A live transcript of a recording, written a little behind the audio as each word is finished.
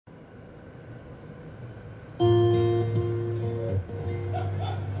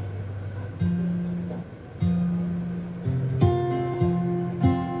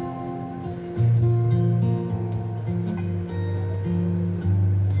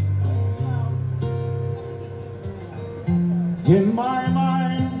In my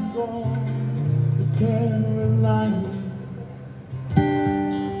mind, I'm going to Carolina.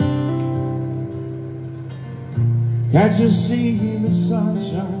 Can't you see the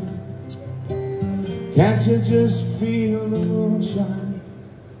sunshine? Can't you just feel the moonshine?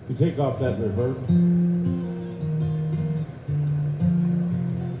 You take off that reverb.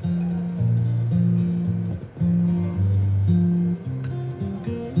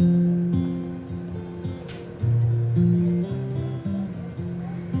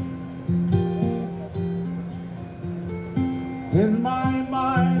 In my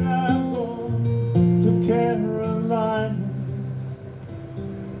mind, I'm going to Carolina.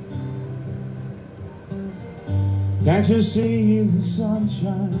 Can't you see the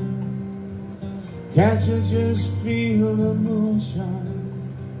sunshine? Can't you just feel the moonshine?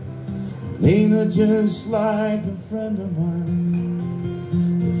 Lena, just like a friend of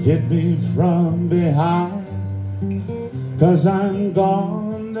mine, hit me from behind. 'Cause I'm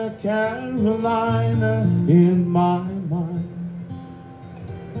gone to Carolina in my mind.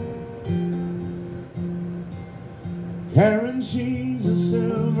 Karen, she's a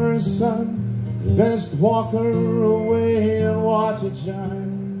silver sun. You best walk her away and watch it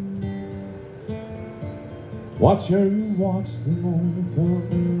shine. Watch her watch the morning come.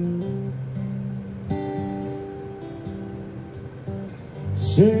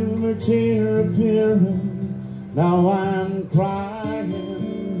 Silver tear appearing. Now I'm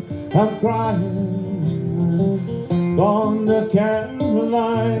crying, I'm crying. Gone to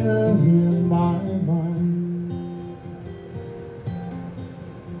Carolina in my mind.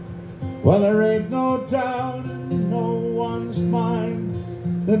 Well, there ain't no doubt in no one's mind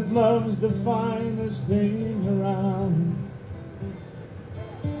that love's the finest thing around.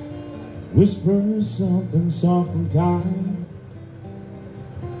 Whisper something soft and kind.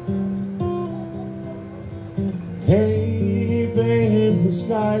 Hey babe, the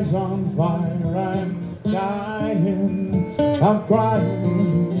sky's on fire. I'm dying, I'm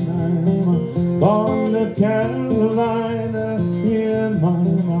crying. I'm gone to Carolina in my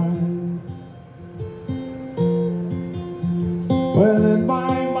mind. Well, in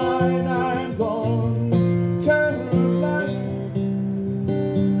my mind, I'm gone to Carolina.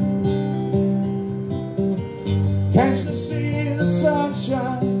 Can't you see the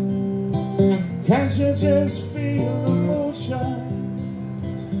sunshine? Can't you just feel the moonshine?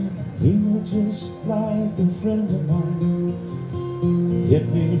 He was just like a friend of mine, hit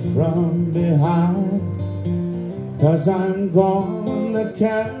me from behind. 'Cause I'm gone to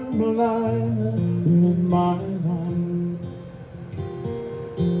Carolina in my mind.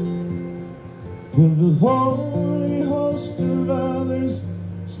 With the holy host of others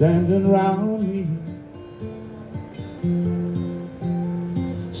standing round me,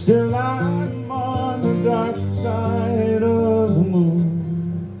 still I'm on the dark side of the moon.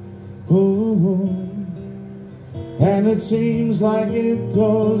 Ooh. And it seems like it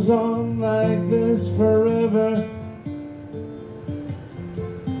goes on like this forever.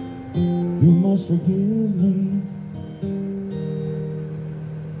 You must forgive me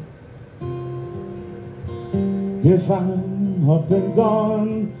if I'm up and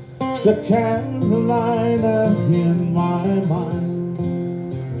gone to Carolina in my mind.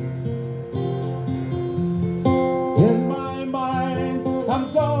 In my mind, I'm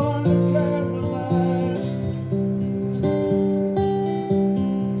gone to Carolina.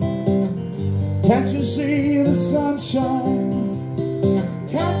 Can't you see the sunshine?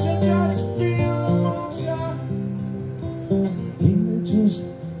 Can't you just feel the moonshine? He was just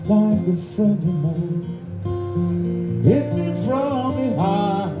like a friend of mine, hit me from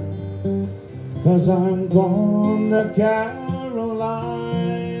behind. 'Cause I'm gone to Carolina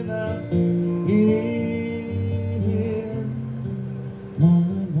in my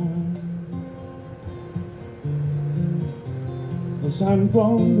mind. Yes, I'm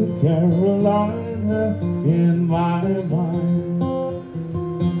gone to Carolina in my mind.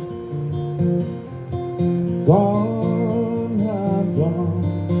 Gone, I'm gone,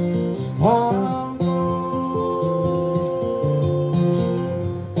 I'm gone.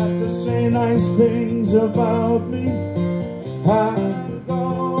 Got to say nice things about me. I'm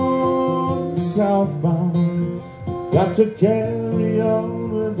gone southbound. Got to carry on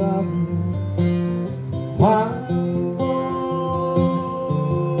without me. I'm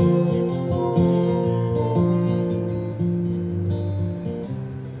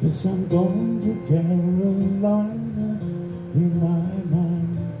yes, I'm going to Carolina.